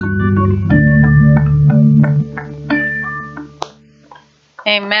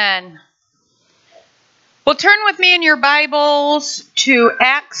Amen. Well, turn with me in your Bibles to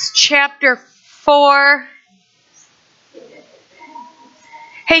Acts chapter 4.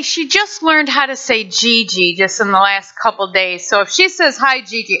 Hey, she just learned how to say Gigi just in the last couple days. So if she says hi,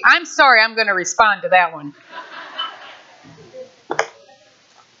 Gigi, I'm sorry, I'm going to respond to that one.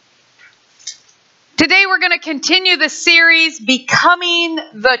 Today we're going to continue the series, Becoming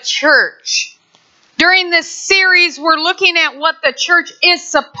the Church. During this series, we're looking at what the church is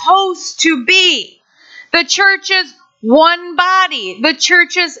supposed to be. The church is one body. The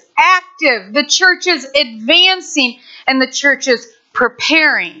church is active. The church is advancing. And the church is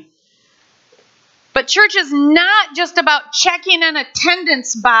preparing. But church is not just about checking an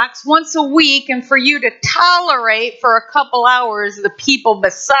attendance box once a week and for you to tolerate for a couple hours the people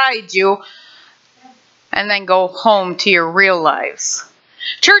beside you and then go home to your real lives.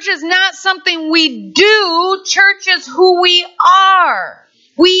 Church is not something we do. Church is who we are.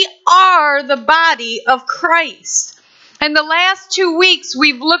 We are the body of Christ. And the last 2 weeks,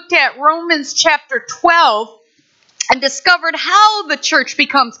 we've looked at Romans chapter 12 and discovered how the church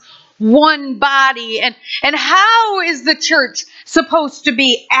becomes one body and how is the church supposed to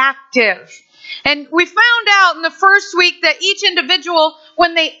be active. And we found out in the first week that each individual,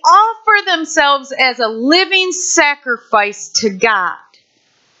 when they offer themselves as a living sacrifice to God,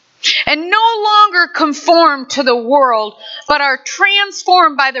 and no longer conform to the world, but are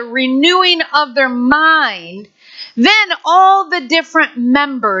transformed by the renewing of their mind, then all the different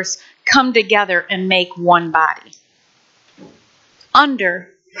members come together and make one body under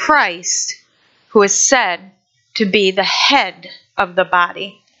Christ, who is said to be the head of the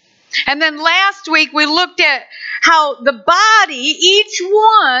body. And then last week we looked at how the body, each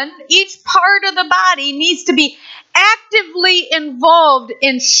part of the body needs to be actively involved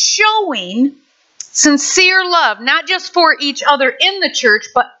in showing sincere love, not just for each other in the church,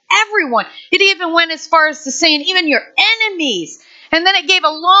 but everyone. It even went as far as to saying even your enemies. And then it gave a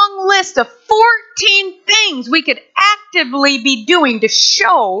long list of 14 things we could actively be doing to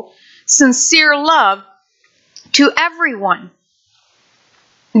show sincere love to everyone.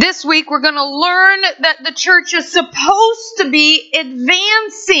 This week we're going to learn that the church is supposed to be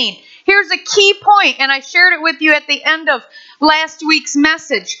advancing. Here's a key point, and I shared it with you at the end of last week's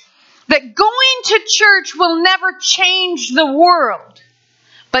message, that going to church will never change the world,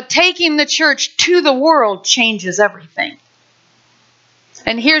 but taking the church to the world changes everything.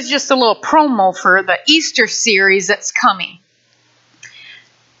 And here's just a little promo for the Easter series that's coming.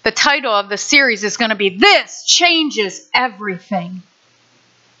 The title of the series is going to be This Changes Everything.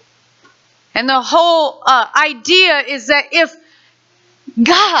 And the whole idea is that if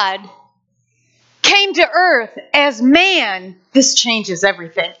God came to earth as man, this changes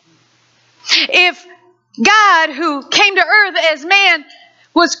everything. If God, who came to earth as man,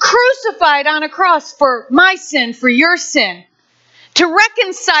 was crucified on a cross for my sin, for your sin, to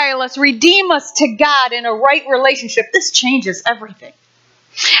reconcile us, redeem us to God in a right relationship, this changes everything.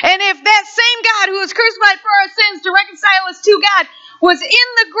 And if that same God who was crucified for our sins to reconcile us to God was in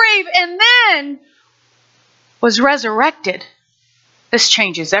the grave and then was resurrected, this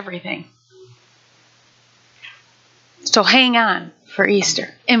changes everything. So hang on for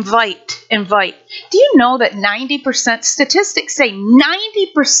Easter. Invite. Do you know that 90%, statistics say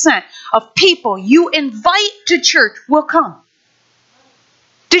 90% of people you invite to church will come?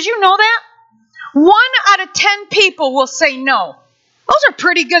 Did you know that? 1 out of 10 people will say no. Those are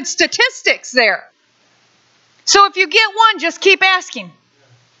pretty good statistics there. So if you get one, just keep asking.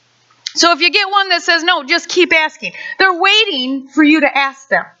 So if you get one that says no, just keep asking. They're waiting for you to ask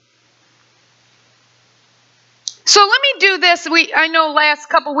them. So let me do this. I know last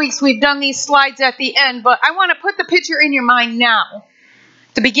couple weeks we've done these slides at the end, but I want to put the picture in your mind now,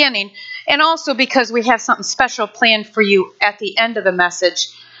 the beginning, and also because we have something special planned for you at the end of the message.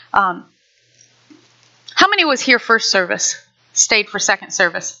 How many was here first service? Stayed for second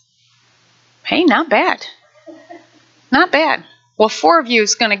service? Hey, not bad. Not bad. Well, 4 of you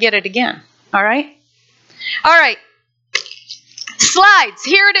is going to get it again. All right? All right. Slides.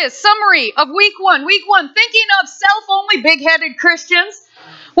 Here it is. Summary of week 1. Week 1. Thinking of self-only big-headed Christians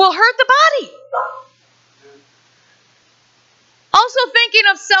will hurt the body. Also thinking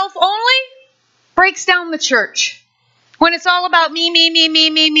of self-only breaks down the church. When it's all about me,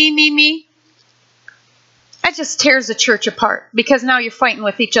 that just tears the church apart because now you're fighting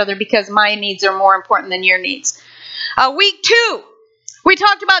with each other because my needs are more important than your needs. Week 2, we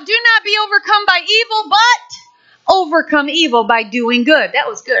talked about do not be overcome by evil, but overcome evil by doing good. That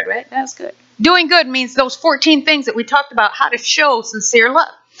was good, right? That was good. Doing good means those 14 things that we talked about, how to show sincere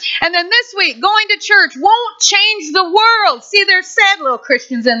love. And then this week, going to church won't change the world. See, there's sad little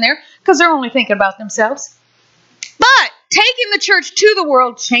Christians in there because they're only thinking about themselves. But taking the church to the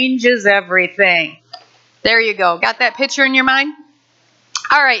world changes everything. There you go. Got that picture in your mind?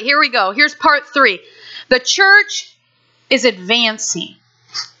 All right, here we go. Here's part 3. The church is advancing.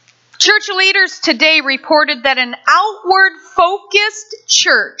 Church leaders today reported that an outward-focused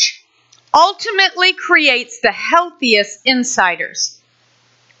church ultimately creates the healthiest insiders.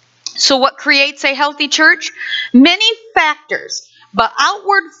 So what creates a healthy church? Many factors, but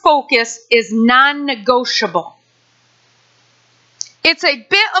outward focus is non-negotiable. It's a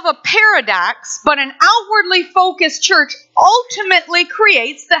bit of a paradox, but an outwardly focused church ultimately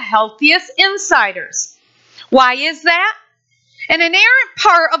creates the healthiest insiders. Why is that? An inherent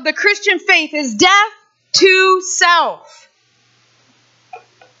part of the Christian faith is death to self.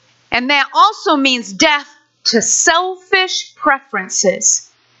 And that also means death to selfish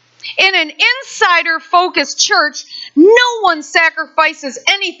preferences. In an insider-focused church, no one sacrifices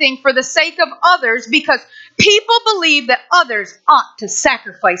anything for the sake of others because people believe that others ought to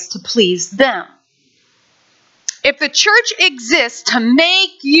sacrifice to please them. If the church exists to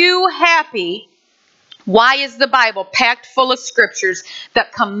make you happy, why is the Bible packed full of scriptures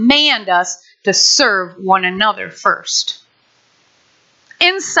that command us to serve one another first?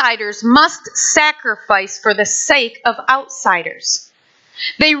 Insiders must sacrifice for the sake of outsiders.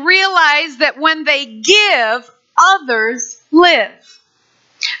 They realize that when they give, others live.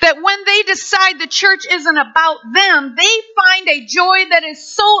 That when they decide the church isn't about them, they find a joy that is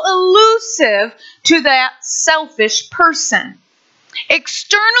so elusive to that selfish person.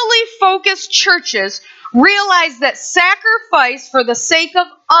 Externally focused churches realize that sacrifice for the sake of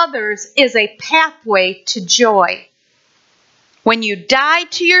others is a pathway to joy. When you die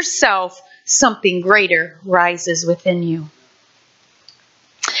to yourself, something greater rises within you.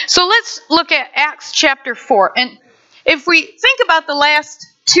 So let's look at Acts chapter 4. And if we think about the last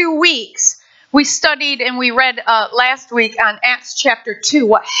 2 weeks, we studied and we read last week on Acts chapter 2,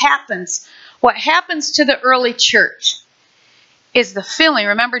 what happens to the early church is the filling.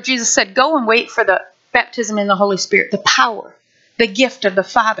 Remember, Jesus said, go and wait for the baptism in the Holy Spirit, the power, the gift of the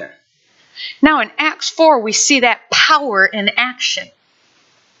Father. Now in Acts 4, we see that power in action.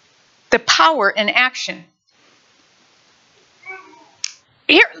 The power in action.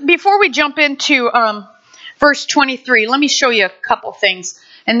 Here, before we jump into verse 23, let me show you a couple things.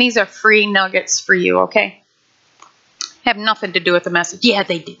 And these are free nuggets for you, okay? Have nothing to do with the message. Yeah,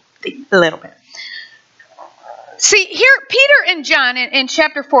 they do. A little bit. See, here, Peter and John, in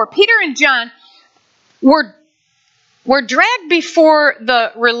chapter 4, Peter and John were dragged before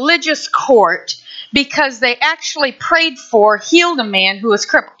the religious court because they actually prayed for, healed a man who was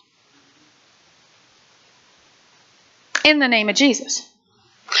crippled. In the name of Jesus.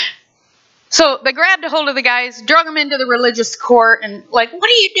 So they grabbed a hold of the guys, drug them into the religious court, and like, what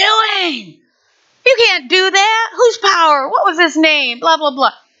are you doing? You can't do that. Whose power? What was his name? Blah, blah,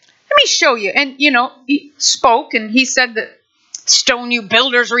 blah. Let me show you. And, he spoke, and he said that stone you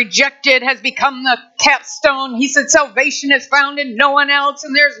builders rejected has become the capstone. He said salvation is found in no one else,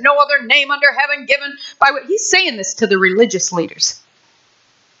 and there's no other name under heaven given by what. He's saying this to the religious leaders.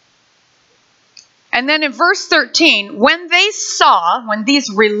 And then in verse 13, when these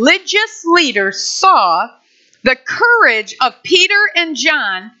religious leaders saw the courage of Peter and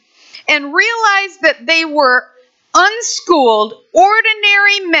John and realized that they were unschooled,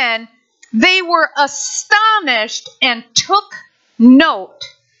 ordinary men, they were astonished and took note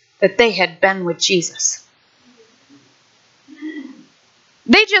that they had been with Jesus.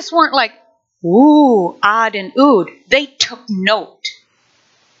 They just weren't like, ooh, odd and oohed. They took note.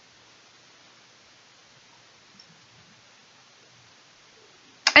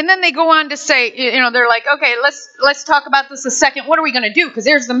 And then they go on to say, they're like, okay, let's talk about this a second. What are we going to do? Because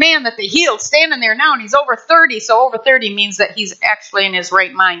there's the man that they healed standing there now, and he's over 30. So over 30 means that he's actually in his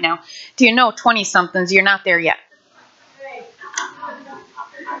right mind now. Do you know 20-somethings, you're not there yet?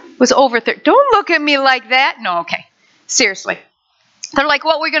 Was over 30. Don't look at me like that. No, okay. Seriously. They're like,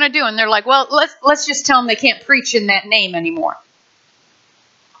 what are we going to do? And they're like, well, let's just tell them they can't preach in that name anymore.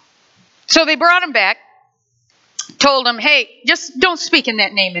 So they brought him back. Told him, hey, just don't speak in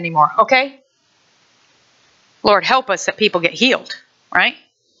that name anymore, okay? Lord, help us that people get healed, right?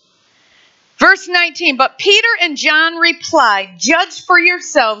 Verse 19, but Peter and John replied, judge for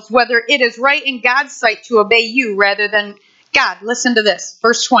yourselves whether it is right in God's sight to obey you rather than God. Listen to this,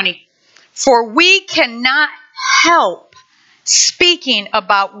 verse 20. For we cannot help speaking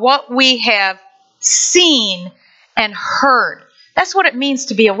about what we have seen and heard. That's what it means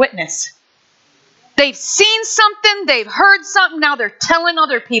to be a witness. They've seen something, they've heard something, now they're telling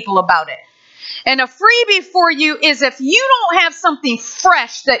other people about it. And a freebie for you is if you don't have something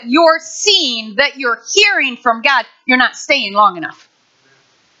fresh that you're seeing, that you're hearing from God, you're not staying long enough.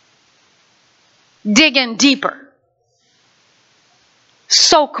 Dig in deeper.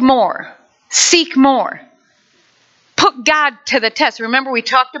 Soak more. Seek more. Put God to the test. Remember we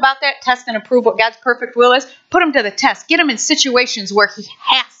talked about that? Test and approve what God's perfect will is. Put him to the test. Get him in situations where he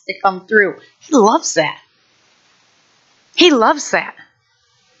has to come through. He loves that. He loves that.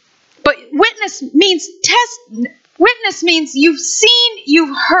 But witness means Witness means you've seen,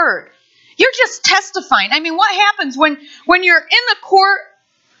 you've heard. You're just testifying. I mean, what happens when you're in the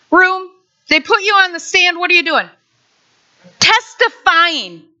courtroom, they put you on the stand, what are you doing?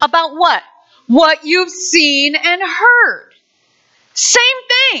 Testifying about what? What you've seen and heard. Same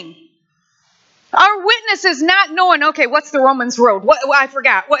thing. Our witness is not knowing, okay, what's the Romans road? What I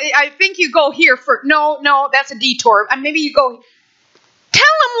forgot. I think you go here for, no, that's a detour. Maybe you go,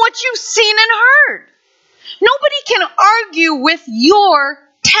 tell them what you've seen and heard. Nobody can argue with your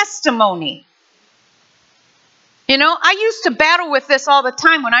testimony. You know, I used to battle with this all the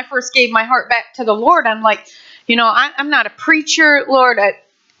time when I first gave my heart back to the Lord. I'm like, I'm not a preacher, Lord. I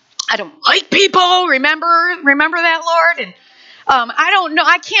don't like people. Remember that, Lord? And I don't know.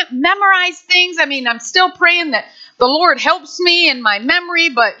 I can't memorize things. I mean, I'm still praying that the Lord helps me in my memory,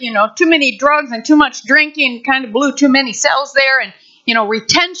 but, too many drugs and too much drinking kind of blew too many cells there. And,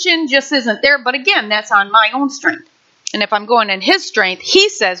 retention just isn't there. But again, that's on my own strength. And if I'm going in his strength, he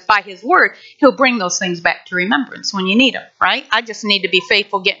says by his word, he'll bring those things back to remembrance when you need them, right? I just need to be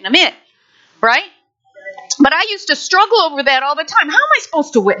faithful getting them in, right? But I used to struggle over that all the time. How am I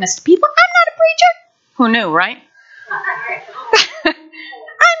supposed to witness to people? I'm not a preacher. Who knew, right? I'm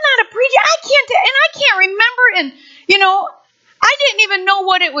not a preacher. I can't remember. And, I didn't even know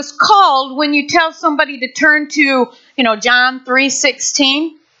what it was called when you tell somebody to turn to, John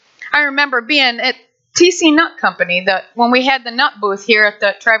 3:16. I remember being at TC Nut Company when we had the nut booth here at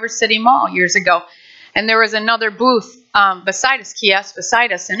the Traverse City Mall years ago. And there was another booth kiosk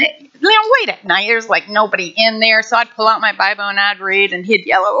beside us. And late at night, there's like nobody in there. So I'd pull out my Bible and I'd read. And he'd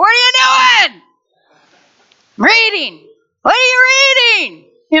yell, "What are you doing?" "Reading." "What are you reading?"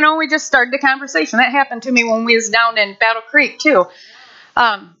 We just started the conversation. That happened to me when we was down in Battle Creek too.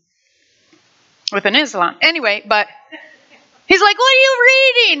 With an Islam. Anyway, but he's like, "What are you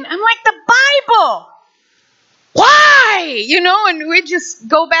reading?" I'm like, "The Bible." "Why?" And we just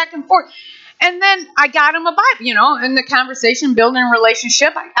go back and forth. And then I got him a Bible, in the conversation, building a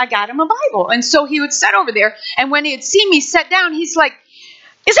relationship, I got him a Bible. And so he would sit over there. And when he'd see me sit down, he's like,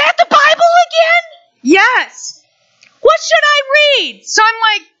 "Is that the Bible again?" "Yes." "What should I read?" So I'm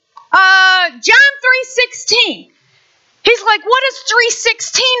like, John 3:16. He's like, "What does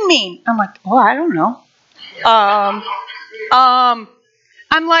 3:16 mean?" I'm like, "Oh, I don't know."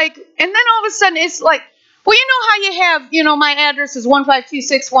 I'm like, and then all of a sudden it's like, well, how you have, my address is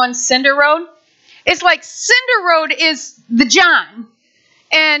 15261 Cinder Road. It's like Cinder Road is the John,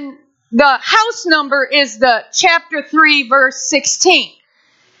 and the house number is the chapter 3, verse 16.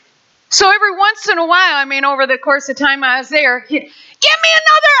 So every once in a while, over the course of time I was there, give me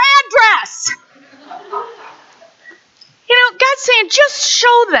another address. God's saying, just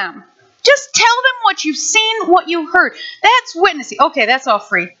show them. Just tell them what you've seen, what you heard. That's witnessing. Okay, that's all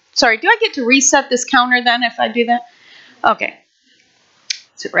free. Sorry, do I get to reset this counter then if I do that? Okay.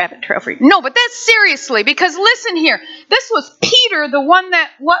 It's a rabbit trail for you. No, but that's seriously, because listen here. This was Peter, the one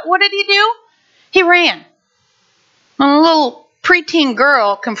that, what did he do? He ran. And a little preteen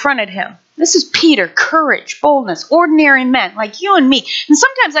girl confronted him. This is Peter, courage, boldness, ordinary men like you and me. And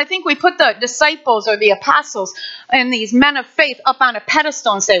sometimes I think we put the disciples or the apostles and these men of faith up on a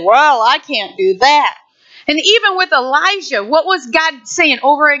pedestal and say, well, I can't do that. And even with Elijah, what was God saying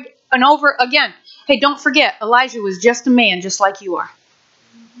over and over again? Hey, don't forget, Elijah was just a man just like you are.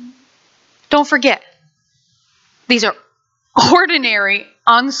 Don't forget. These are ordinary,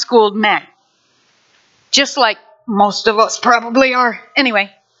 unschooled men. Just like most of us probably are.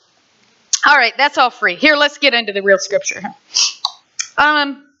 Anyway. All right, that's all free. Here, let's get into the real scripture.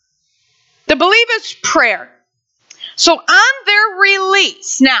 The believer's prayer. So on their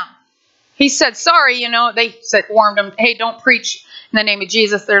release, now, he said, sorry, they warned him, hey, don't preach in the name of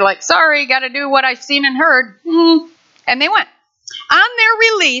Jesus. They're like, sorry, got to do what I've seen and heard. And they went. On their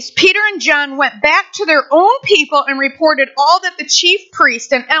release, Peter and John went back to their own people and reported all that the chief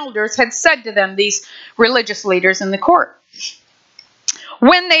priests and elders had said to them, these religious leaders in the court.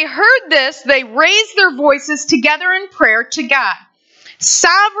 When they heard this, they raised their voices together in prayer to God.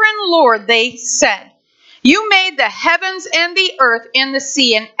 Sovereign Lord, they said, you made the heavens and the earth and the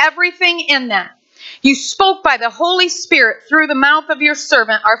sea and everything in them. You spoke by the Holy Spirit through the mouth of your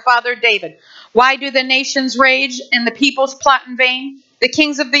servant, our father David. Why do the nations rage and the peoples plot in vain? The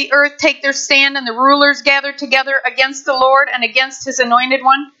kings of the earth take their stand and the rulers gather together against the Lord and against his anointed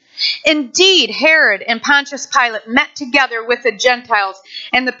one. Indeed, Herod and Pontius Pilate met together with the Gentiles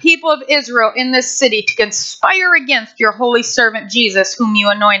and the people of Israel in this city to conspire against your holy servant Jesus, whom you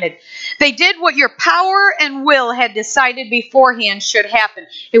anointed. They did what your power and will had decided beforehand should happen.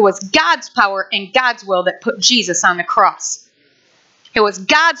 It was God's power and God's will that put Jesus on the cross. It was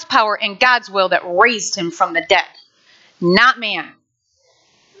God's power and God's will that raised him from the dead, not man.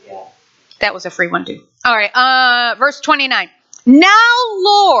 That was a free one too. All right, verse 29. Now,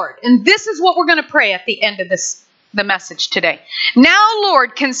 Lord, and this is what we're going to pray at the end of the message today. Now,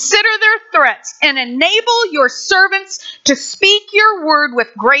 Lord, consider their threats and enable your servants to speak your word with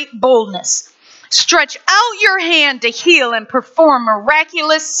great boldness. Stretch out your hand to heal and perform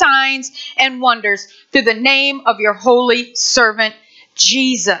miraculous signs and wonders through the name of your holy servant,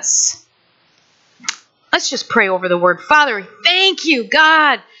 Jesus. Let's just pray over the word. Father, thank you,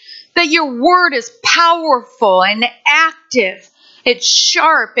 God, that your word is powerful and active. It's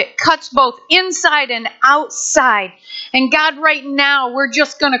sharp. It cuts both inside and outside. And God, right now, we're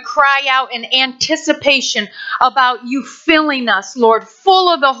just going to cry out in anticipation about you filling us, Lord,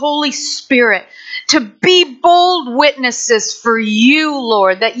 full of the Holy Spirit, to be bold witnesses for you,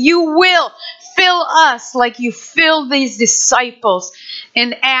 Lord, that you will fill us like you filled these disciples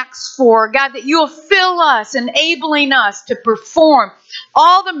in Acts 4. God, that you will fill us, enabling us to perform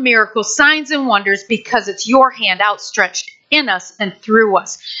all the miracles, signs, and wonders because it's your hand outstretched in us and through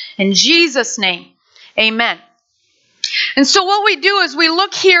us. In Jesus' name, amen. And so what we do is we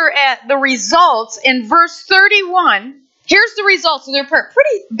look here at the results in verse 31. Here's the results of their prayer.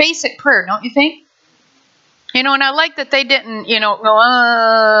 Pretty basic prayer, don't you think? And I like that they didn't, go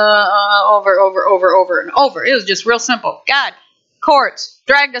over and over. It was just real simple. God, courts,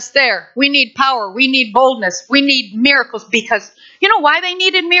 dragged us there. We need power. We need boldness. We need miracles because, you know why they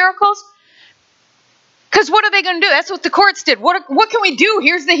needed miracles? Because what are they going to do? That's what the courts did. What can we do?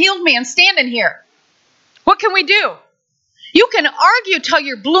 Here's the healed man standing here. What can we do? You can argue till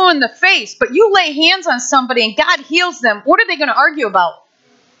you're blue in the face, but you lay hands on somebody and God heals them. What are they going to argue about?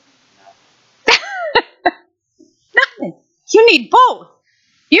 Nothing. You need both.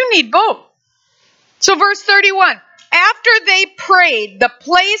 You need both. So verse 31. After they prayed, the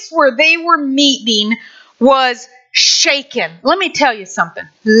place where they were meeting was shaken. Let me tell you something.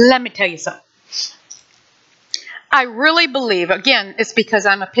 I really believe, again, it's because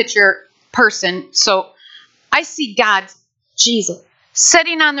I'm a picture person, so I see God, Jesus,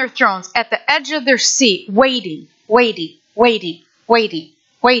 sitting on their thrones at the edge of their seat, waiting.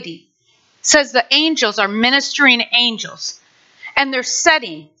 Says the angels are ministering angels, and they're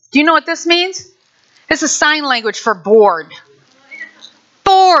setting. Do you know what this means? It's a sign language for bored.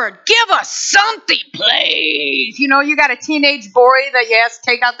 Bored. Give us something, please. You got a teenage boy that you ask to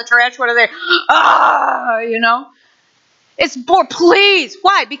take out the trash. What are they? It's bored. Please.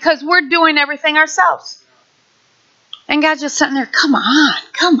 Why? Because we're doing everything ourselves. And God's just sitting there. Come on.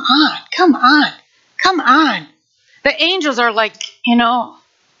 The angels are like, I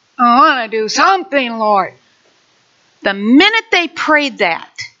want to do something, Lord. The minute they prayed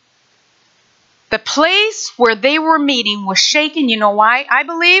that, the place where they were meeting was shaken. You know why, I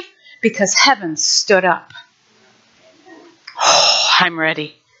believe? Because heaven stood up. Oh, I'm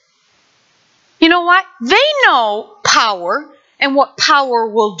ready. You know what? They know power and what power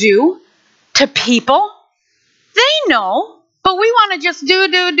will do to people. They know. But we want to just do.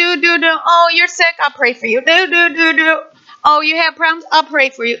 Oh, you're sick. I'll pray for you. Do. Oh, you have problems? I'll pray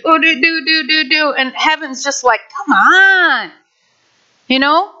for you. Oh, do. And heaven's just like, come on.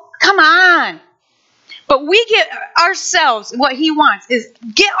 Come on. But we get ourselves, what he wants is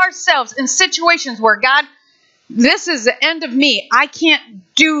get ourselves in situations where God, this is the end of me. I can't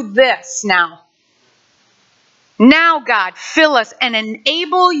do this now. Now, God, fill us and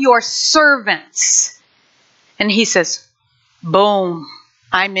enable your servants. And he says, boom,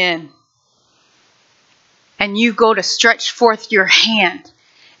 I'm in. And you go to stretch forth your hand,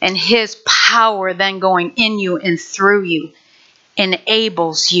 and his power then going in you and through you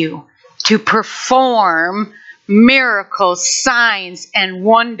enables you to perform miracles, signs, and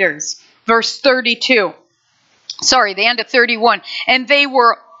wonders. Verse 32. The end of 31. And they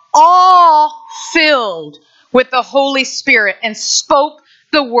were all filled with the Holy Spirit and spoke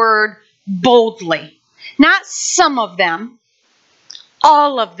the word boldly. Not some of them,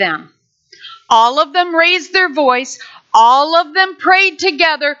 all of them. All of them raised their voice. All of them prayed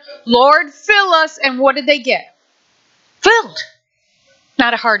together, Lord, fill us. And what did they get? Filled.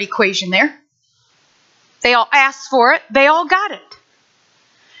 Not a hard equation there. They all asked for it. They all got it.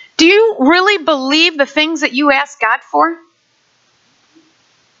 Do you really believe the things that you ask God for?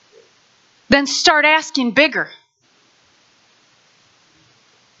 Then start asking bigger.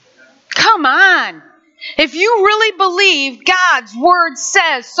 Come on. If you really believe God's word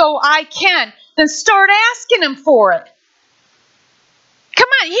says so I can, then start asking him for it. Come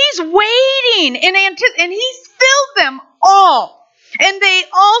on, he's waiting and he's filled them all. And they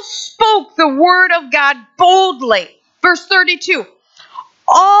all spoke the word of God boldly. Verse 32.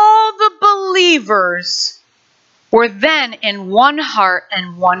 All the believers were then in one heart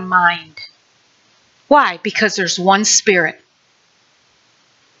and one mind. Why? Because there's one Spirit.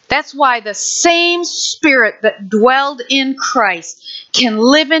 That's why the same Spirit that dwelled in Christ can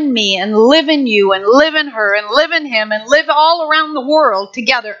live in me and live in you and live in her and live in him and live all around the world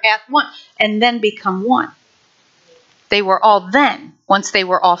together at one and then become one. They were all then, once they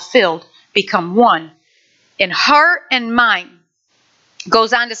were all filled, become one in heart and mind.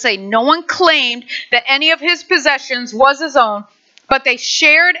 Goes on to say, no one claimed that any of his possessions was his own, but they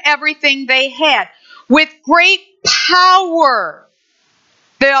shared everything they had. With great power,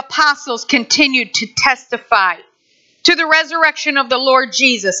 the apostles continued to testify to the resurrection of the Lord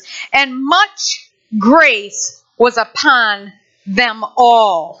Jesus, and much grace was upon them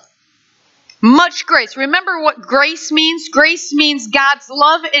all. Much grace. Remember what grace means? Grace means God's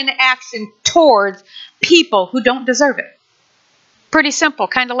love in action towards people who don't deserve it. Pretty simple,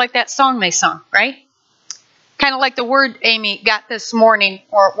 kind of like that song they sung, right? Kind of like the word Amy got this morning,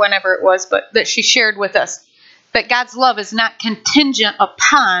 or whenever it was, but that she shared with us. That God's love is not contingent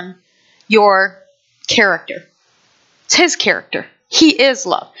upon your character. It's his character. He is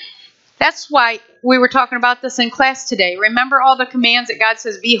love. That's why we were talking about this in class today. Remember all the commands that God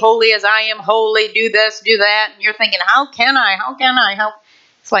says, be holy as I am holy, do this, do that. And you're thinking, how can I?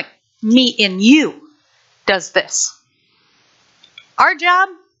 It's like, me in you does this. Our job,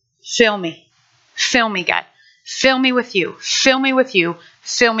 fill me. Fill me, God. Fill me with you. Fill me with you.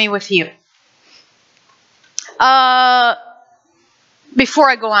 Fill me with you. Before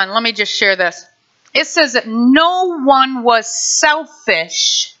I go on, let me just share this. It says that no one was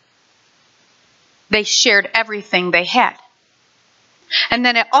selfish. They shared everything they had. And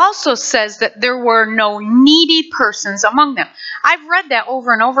then it also says that there were no needy persons among them. I've read that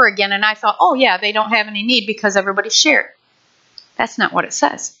over and over again, and I thought, oh yeah, they don't have any need because everybody shared. That's not what it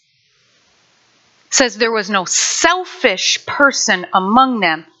says. It says there was no selfish person among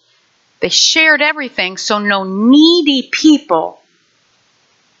them. They shared everything, so no needy people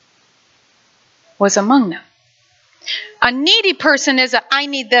was among them. A needy person is I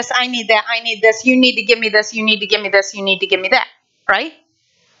need this, I need that, I need this, you need to give me this, you need to give me this, you need to give me that, right?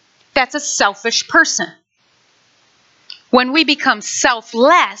 That's a selfish person. When we become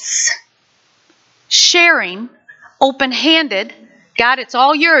selfless, sharing, open-handed, God, it's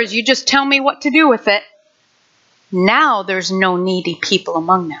all yours, you just tell me what to do with it. Now there's no needy people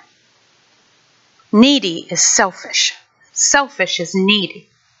among them. Needy is selfish. Selfish is needy.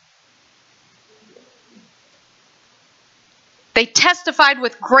 They testified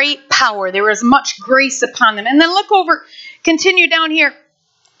with great power. There was much grace upon them. And then look over, continue down here,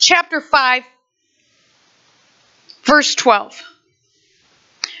 chapter 5, verse 12.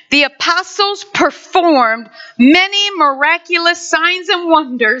 The apostles performed many miraculous signs and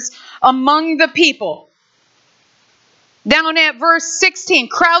wonders among the people. Down at verse 16,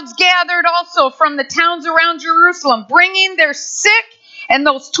 crowds gathered also from the towns around Jerusalem, bringing their sick and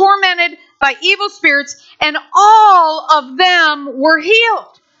those tormented by evil spirits, and all of them were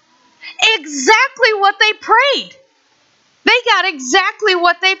healed. Exactly what they prayed. They got exactly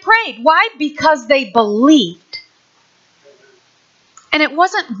what they prayed. Why? Because they believed. And it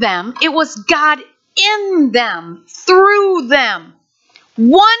wasn't them, it was God in them, through them.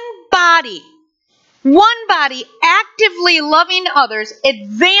 One body actively loving others,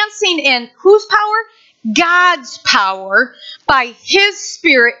 advancing in whose power? God's power by his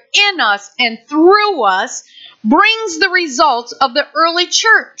Spirit in us and through us brings the results of the early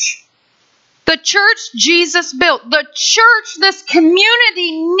church. The church Jesus built, the church this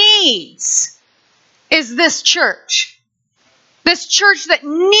community needs is this church. This church that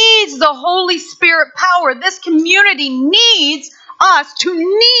needs the Holy Spirit power. This community needs us to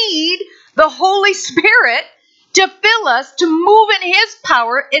need the Holy Spirit to fill us, to move in his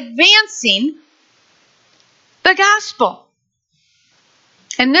power, advancing the gospel.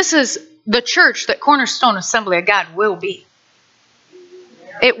 And this is the church that Cornerstone Assembly of God will be.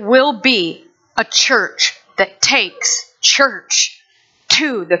 It will be a church that takes church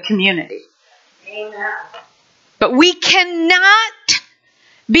to the community. Amen. But we cannot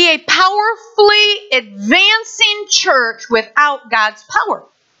be a powerfully advancing church without God's power.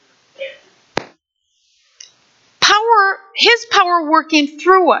 His power working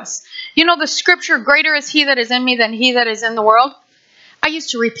through us. You know the scripture, greater is he that is in me than he that is in the world? I used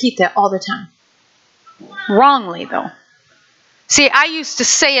to repeat that all the time. Wrongly, though. See, I used to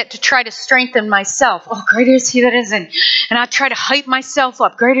say it to try to strengthen myself. Oh, greater is he that is in. And I try to hype myself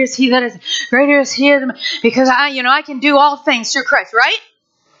up. Greater is he that is. Greater is he that is. Because I can do all things through Christ, right?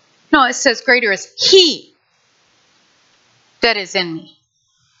 No, it says greater is he that is in me.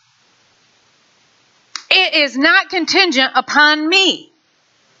 It is not contingent upon me.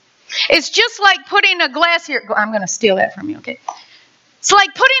 It's just like putting a glass here. I'm going to steal that from you, okay? It's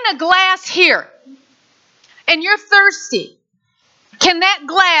like putting a glass here. And you're thirsty. Can that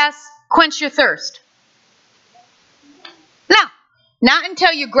glass quench your thirst? Now, not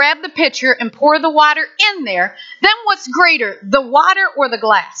until you grab the pitcher and pour the water in there. Then what's greater, the water or the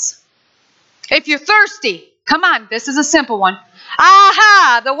glass? If you're thirsty, come on, this is a simple one.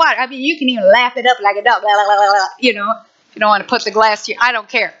 Aha, the water. I mean, you can even lap it up like a dog. Blah, blah, blah, blah, you know, if you don't want to put the glass here, I don't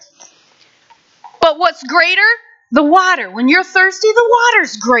care. But what's greater? The water. When you're thirsty, the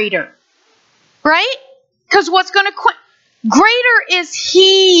water's greater. Right? Because what's going to quench? Greater is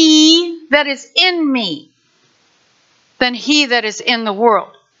he that is in me than he that is in the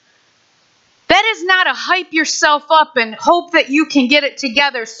world. That is not to hype yourself up and hope that you can get it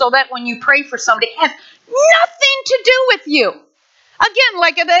together so that when you pray for somebody, it has nothing to do with you. Again,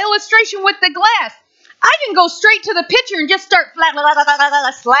 like the illustration with the glass. I can go straight to the pitcher and just start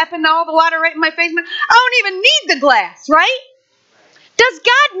slapping all the water right in my face. I don't even need the glass, right? Does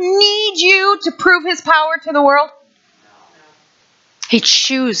God need you to prove his power to the world? He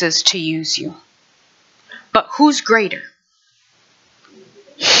chooses to use you. But who's greater?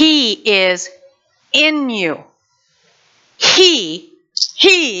 He is in you. He,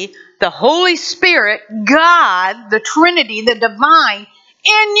 the Holy Spirit, God, the Trinity, the divine,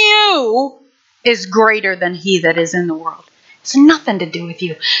 in you is greater than he that is in the world. It's nothing to do with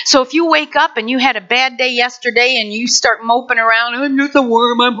you. So if you wake up and you had a bad day yesterday and you start moping around, I'm just a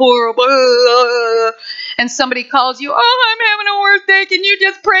worm, I'm horrible, and somebody calls you, oh, I'm having a worse day, can you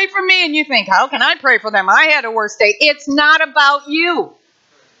just pray for me? And you think, how can I pray for them? I had a worse day. It's not about you.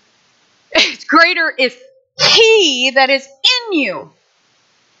 It's greater is he that is in you.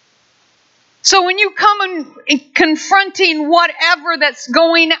 So when you come and confronting whatever that's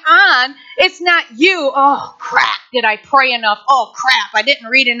going on, it's not you. Oh, crap. Did I pray enough? Oh, crap. I didn't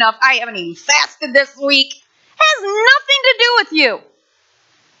read enough. I haven't even fasted this week. It has nothing to do with you.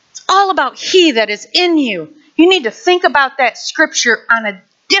 It's all about he that is in you. You need to think about that scripture on a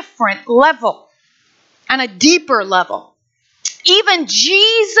different level, on a deeper level. Even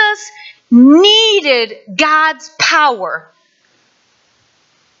Jesus needed God's power.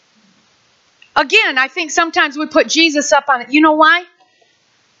 Again, I think sometimes we put Jesus up on it. You know why?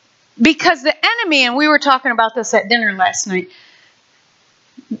 Because the enemy, and we were talking about this at dinner last night,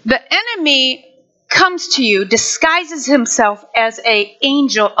 the enemy comes to you, disguises himself as an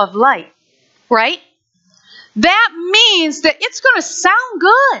angel of light, right? That means that it's going to sound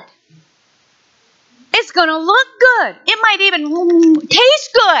good. It's going to look good. It might even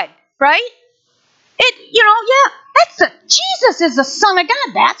taste good, right? Jesus is the Son of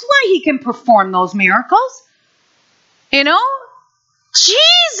God. That's why he can perform those miracles.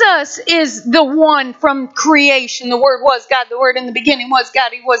 Jesus is the one from creation. The Word was God. The Word in the beginning was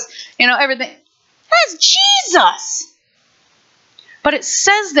God. He was, everything. That's Jesus. But it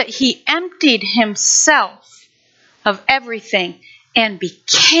says that he emptied himself of everything and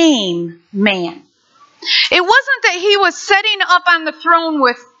became man. It wasn't that he was sitting up on the throne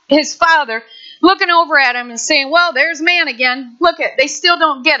with his Father, looking over at him and saying, well, there's man again. Look at, they still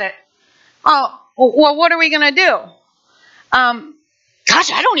don't get it. Oh, well, what are we going to do?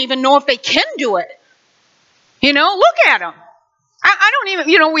 Gosh, I don't even know if they can do it. Look at them. I don't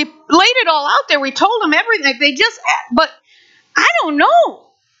even, we laid it all out there. We told them everything. But I don't know.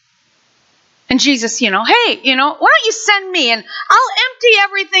 And Jesus, hey, why don't you send me and I'll empty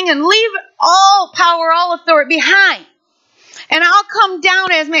everything and leave all power, all authority behind. And I'll come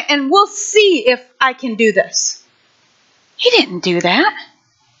down as man and we'll see if I can do this. He didn't do that.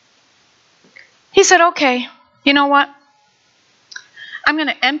 He said, okay, you know what? I'm going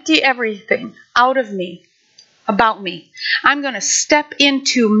to empty everything out of me, about me. I'm going to step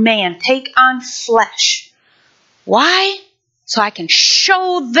into man, take on flesh. Why? So I can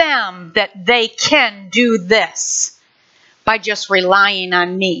show them that they can do this by just relying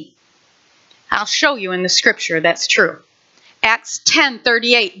on me. I'll show you in the scripture that's true. Acts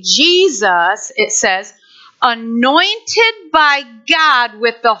 10:38. Jesus, it says, anointed by God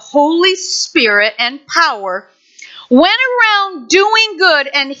with the Holy Spirit and power, went around doing good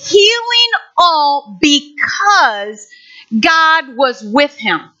and healing all because God was with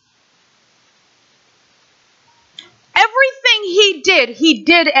him. Everything he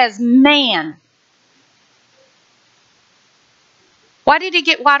did as man. Why did he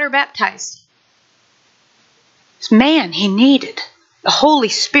get water baptized? It's man he needed. The Holy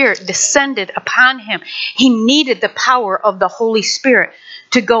Spirit descended upon him. He needed the power of the Holy Spirit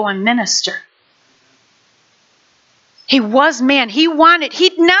to go and minister. He was man. He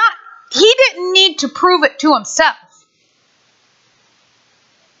didn't need to prove it to himself.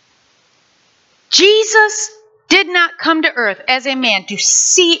 Jesus did not come to earth as a man to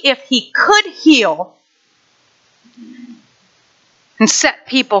see if he could heal and set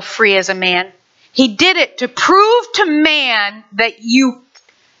people free as a man. He did it to prove to man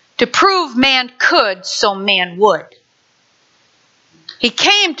to prove man could, so man would. He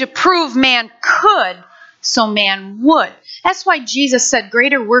came to prove man could, so man would. That's why Jesus said,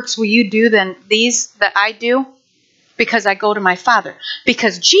 greater works will you do than these that I do, because I go to my Father.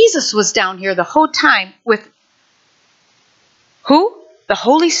 Because Jesus was down here the whole time with who? The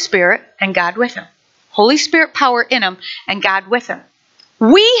Holy Spirit and God with him. Holy Spirit power in him and God with him.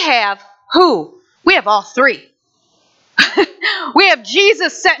 We have who? We have all three. We have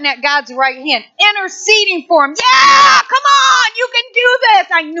Jesus sitting at God's right hand, interceding for him. Yeah, come on, you can do this.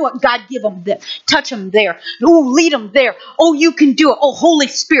 I knew it. God, give him this. Touch him there. Oh, lead him there. Oh, you can do it. Oh, Holy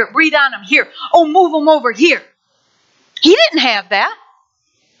Spirit, breathe on him here. Oh, move him over here. He didn't have that.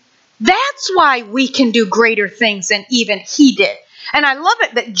 That's why we can do greater things than even he did. And I love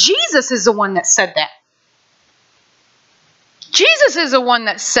it that Jesus is the one that said that. Jesus is the one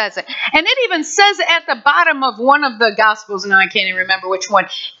that says it. And it even says at the bottom of one of the Gospels, and I can't even remember which one,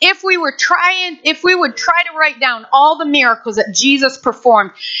 if we would try to write down all the miracles that Jesus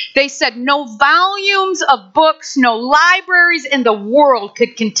performed, they said no volumes of books, no libraries in the world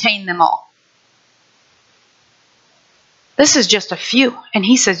could contain them all. This is just a few. And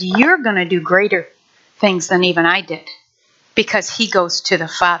he says, you're going to do greater things than even I did, because he goes to the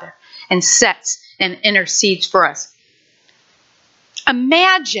Father and sets and intercedes for us.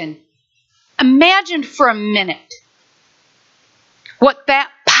 Imagine for a minute what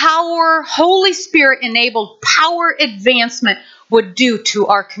that power, Holy Spirit enabled power advancement would do to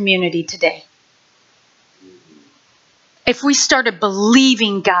our community today. If we started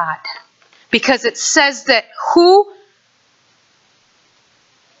believing God, because it says that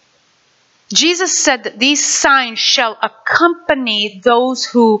Jesus said that these signs shall accompany those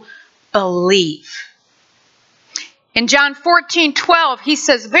who believe. In John 14:12, he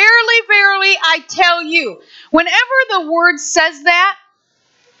says, verily, verily, I tell you. Whenever the word says that,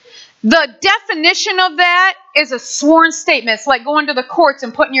 the definition of that is a sworn statement. It's like going to the courts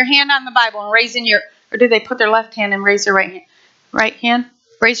and putting your hand on the Bible and raising or do they put their left hand and raise their right hand? Right hand?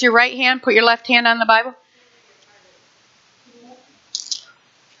 Raise your right hand, put your left hand on the Bible.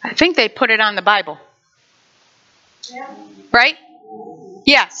 I think they put it on the Bible. Right?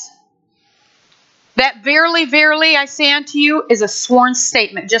 Yes. That verily, verily, I say unto you is a sworn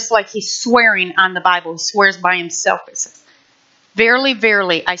statement, just like he's swearing on the Bible. He swears by himself. It says, verily,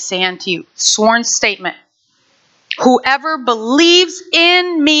 verily, I say unto you, sworn statement. Whoever believes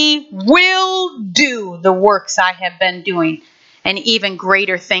in me will do the works I have been doing, and even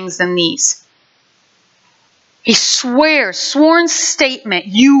greater things than these. He swears, sworn statement,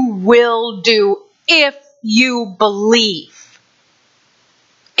 you will do if you believe.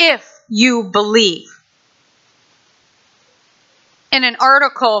 If you believe. In an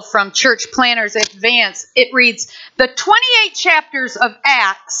article from Church Planners Advance, it reads, the 28 chapters of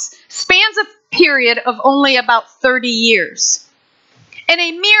Acts spans a period of only about 30 years. In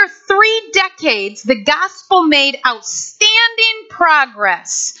a mere 3 decades, the gospel made outstanding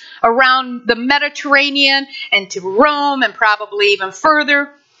progress around the Mediterranean and to Rome and probably even further.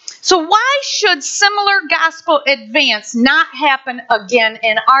 So why should similar gospel advance not happen again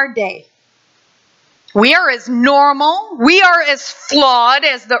in our day? We are as normal, we are as flawed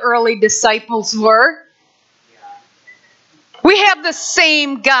as the early disciples were. We have the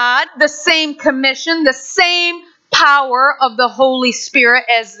same God, the same commission, the same power of the Holy Spirit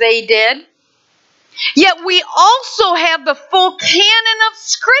as they did. Yet we also have the full canon of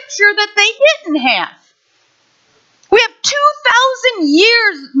Scripture that they didn't have. We have 2,000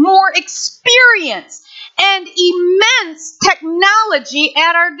 years more experience and immense technology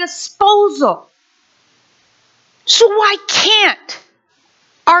at our disposal. So why can't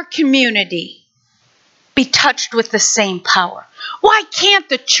our community be touched with the same power? Why can't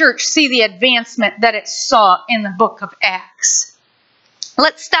the church see the advancement that it saw in the book of Acts?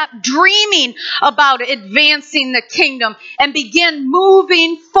 Let's stop dreaming about advancing the kingdom and begin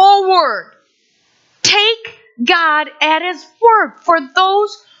moving forward. Take God at His word for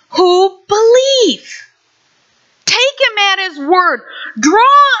those who believe. Take Him at His word. Draw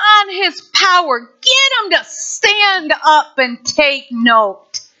on His power. Get Him to stand up and take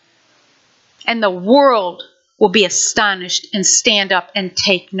note. And the world will be astonished and stand up and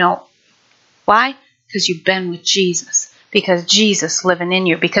take note. Why? Because you've been with Jesus. Because Jesus living in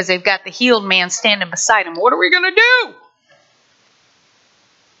you. Because they've got the healed man standing beside him. What are we going to do?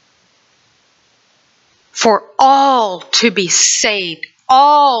 For all to be saved.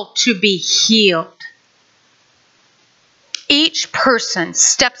 All to be healed. Each person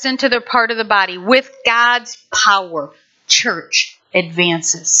steps into their part of the body with God's power. Church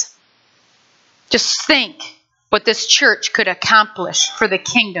advances. Just think what this church could accomplish for the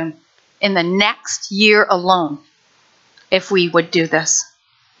kingdom in the next year alone if we would do this.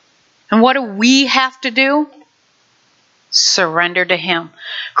 And what do we have to do? Surrender to Him.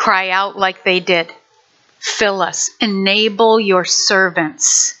 Cry out like they did. Fill us. Enable your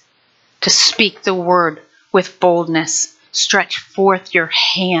servants to speak the word with boldness. Stretch forth your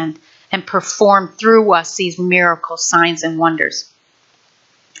hand and perform through us these miracles, signs, and wonders.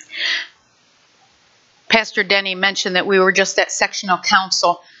 Pastor Denny mentioned that we were just at sectional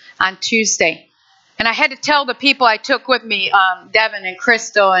council on Tuesday. And I had to tell the people I took with me, Devin and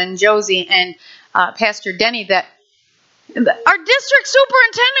Crystal and Josie and Pastor Denny, that our district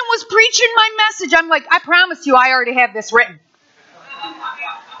superintendent was preaching my message. I'm like, I promise you, I already have this written.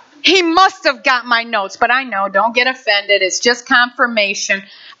 He must have got my notes, but I know, don't get offended. It's just confirmation.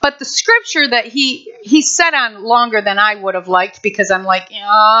 But the scripture that he set on longer than I would have liked, because I'm like,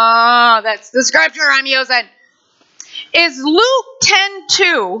 oh, that's the scripture I'm using, is Luke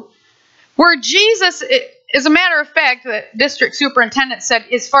 10:2, where Jesus, as a matter of fact, the district superintendent said,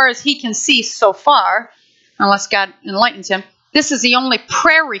 as far as he can see so far, unless God enlightens him, this is the only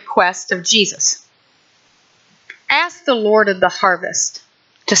prayer request of Jesus. Ask the Lord of the harvest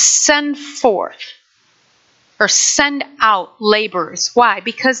to send forth or send out laborers. Why?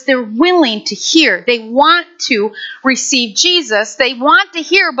 Because they're willing to hear. They want to receive Jesus. They want to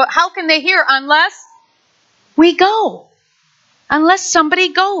hear, but how can they hear unless we go? Unless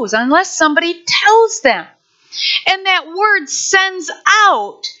somebody goes, unless somebody tells them. And that word sends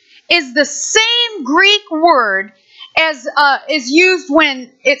out is the same Greek word as is used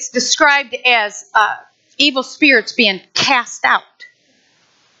when it's described as evil spirits being cast out.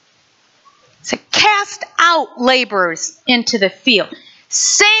 So cast out laborers into the field.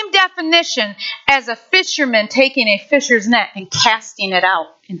 Same definition as a fisherman taking a fisher's net and casting it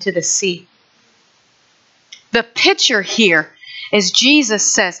out into the sea. The picture here is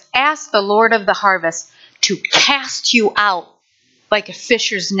Jesus says, ask the Lord of the harvest to cast you out like a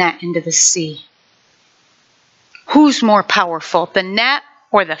fisher's net into the sea. Who's more powerful, the net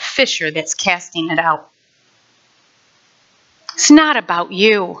or the fisher that's casting it out? It's not about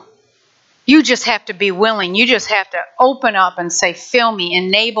you. You just have to be willing. You just have to open up and say, fill me,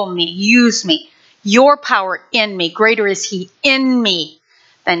 enable me, use me. Your power in me. Greater is He in me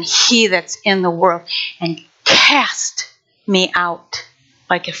than he that's in the world. And cast me out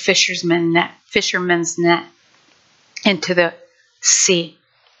like a fisherman's net into the sea.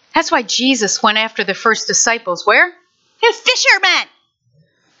 That's why Jesus went after the first disciples. Where? His fishermen.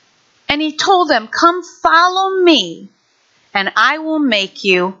 And He told them, come follow me and I will make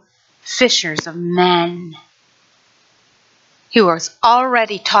you fishers of men. He was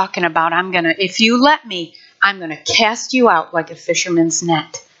already talking about, if you let me, I'm going to cast you out like a fisherman's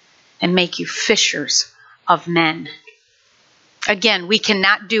net and make you fishers of men. Again, we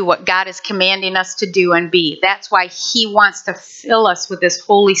cannot do what God is commanding us to do and be. That's why He wants to fill us with His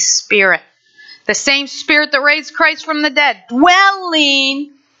Holy Spirit. The same Spirit that raised Christ from the dead,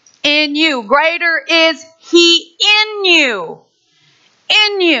 dwelling in you. Greater is He in you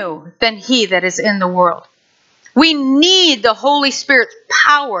than he that is in the world. We need the Holy Spirit's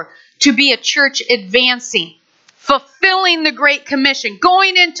power to be a church advancing, fulfilling the Great Commission,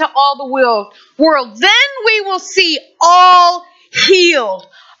 going into all the world. Then we will see all healed,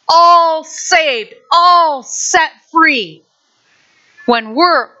 all saved, all set free, when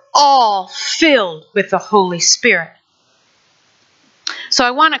we're all filled with the Holy Spirit. So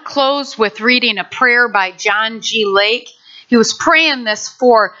I want to close with reading a prayer by John G. Lake. He was praying this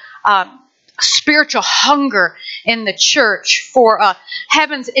for spiritual hunger in the church, for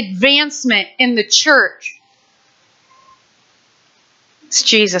heaven's advancement in the church. It's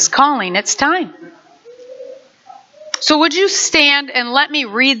Jesus calling. It's time. So would you stand and let me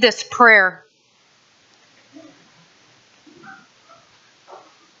read this prayer?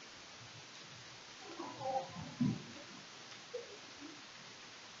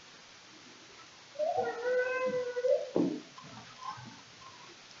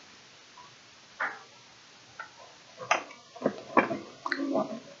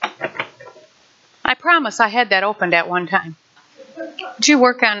 I promise I had that opened at one time. Did you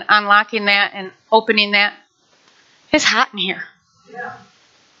work on unlocking that and opening that? It's hot in here.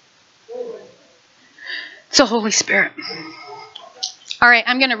 It's the Holy Spirit. All right,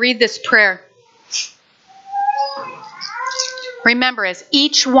 I'm going to read this prayer. Remember, as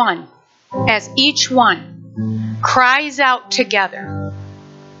each one cries out together,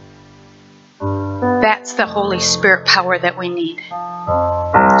 that's the Holy Spirit power that we need.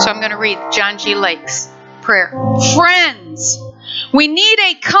 So I'm going to read John G. Lake's prayer. Friends, we need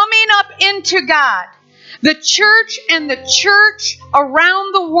a coming up into God. The church and the church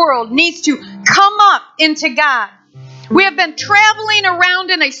around the world needs to come up into God. We have been traveling around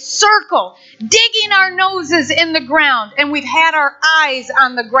in a circle, digging our noses in the ground, and we've had our eyes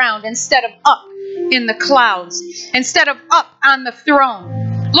on the ground instead of up in the clouds, instead of up on the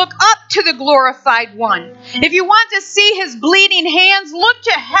throne. Look up to the glorified one. If you want to see his bleeding hands, look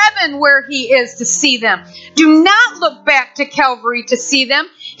to heaven where he is to see them. Do not look back to Calvary to see them.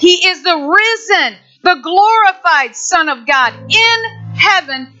 He is the risen, the glorified Son of God in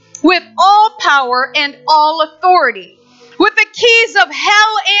heaven with all power and all authority. With the keys of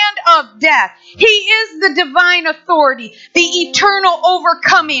hell and of death. He is the divine authority, the eternal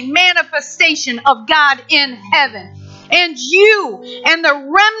overcoming manifestation of God in heaven. And you and the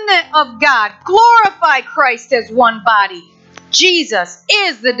remnant of God glorify Christ as one body. Jesus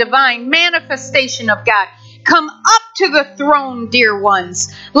is the divine manifestation of God. Come up to the throne, dear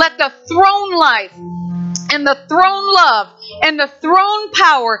ones. Let the throne life and the throne love and the throne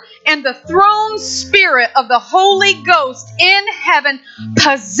power and the throne spirit of the Holy Ghost in heaven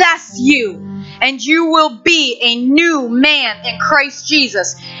possess you. And you will be a new man in Christ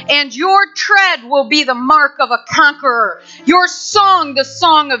Jesus. And your tread will be the mark of a conqueror. Your song, the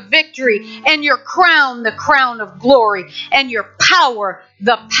song of victory. And your crown, the crown of glory. And your power,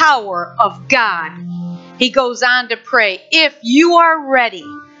 the power of God. He goes on to pray, if you are ready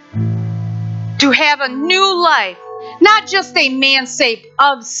to have a new life, not just a man saved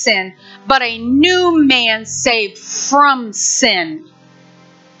of sin, but a new man saved from sin,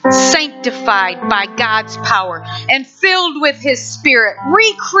 sanctified by God's power and filled with his Spirit,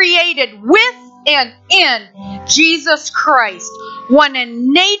 recreated with and in Jesus Christ, one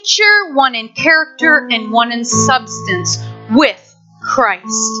in nature, one in character, and one in substance, with Christ,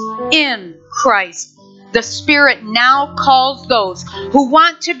 in Christ. The Spirit now calls those who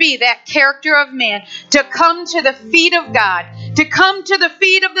want to be that character of man to come to the feet of God, to come to the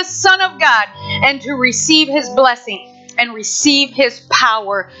feet of the Son of God, and to receive his blessing and receive his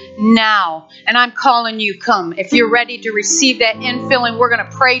power now. And I'm calling you, come. If you're ready to receive that infilling, we're going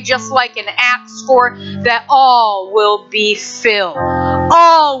to pray just like in Acts 4, that all will be filled.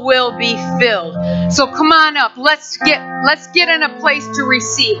 All will be filled. So come on up. Let's get in a place to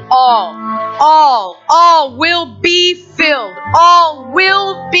receive all will be filled. All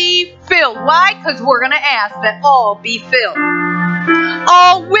will be filled. Why? Because we're going to ask that all be filled.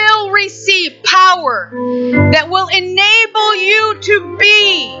 All will receive power that will enable you to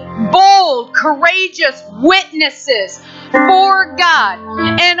be bold, courageous witnesses for God.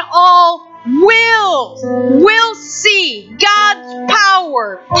 And all will see God's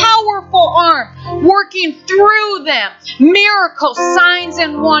power, powerful arm working through them. Miracles, signs,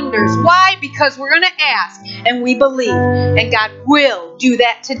 and wonders. Why? Because we're going to ask and we believe. And God will do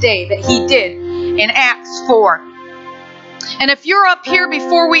that today that he did in Acts 4. And if you're up here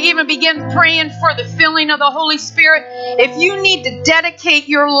before we even begin praying for the filling of the Holy Spirit, if you need to dedicate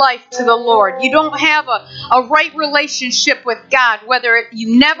your life to the Lord, you don't have a right relationship with God, whether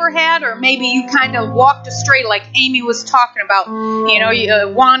you never had or maybe you kind of walked astray like Amy was talking about,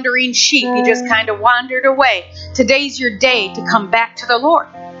 wandering sheep, you just kind of wandered away. Today's your day to come back to the Lord.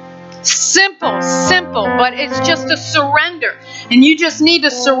 Simple, but it's just a surrender. And you just need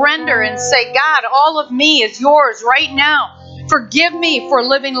to surrender and say, God, all of me is yours right now. Forgive me for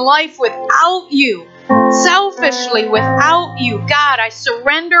living life without you, selfishly without you. God, I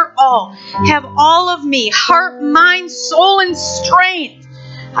surrender all. Have all of me, heart, mind, soul, and strength.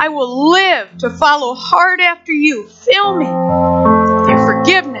 I will live to follow hard after you. Fill me with your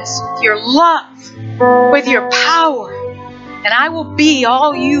forgiveness, with your love, with your power. And I will be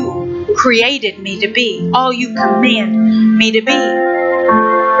all you created me to be, all you command me to be.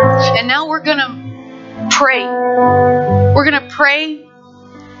 And now we're going to pray. We're going to pray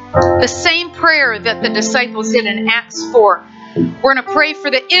the same prayer that the disciples did in Acts 4. We're going to pray for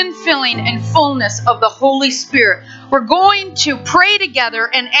the infilling and fullness of the Holy Spirit. We're going to pray together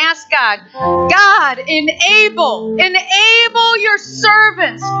and ask God, God, enable your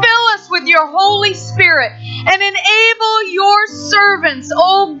servants. Fill us with your Holy Spirit and enable your servants,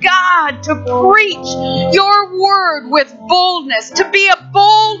 oh God, to preach your word with boldness, to be a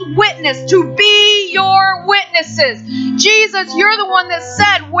bold witness, to be your witnesses. Jesus, you're the one that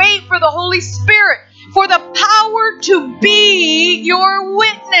said, wait for the Holy Spirit, for the power to be your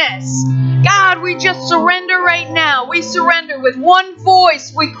witness. God, we just surrender right now. We surrender with one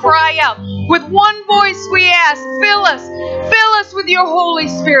voice. We cry out. With one voice we ask, fill us with your Holy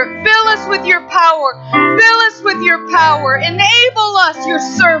Spirit. Fill us with your power. Fill us with your power. Enable us, your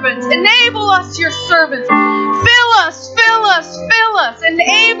servants. Enable us, your servants. Fill us, fill us, fill us.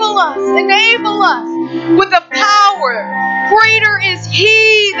 Enable us with the power. Greater is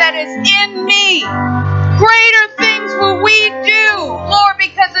He that is in me. Greater things will we do, Lord,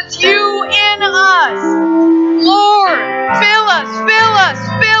 because it's you in us. Lord, fill us, fill us,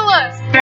 fill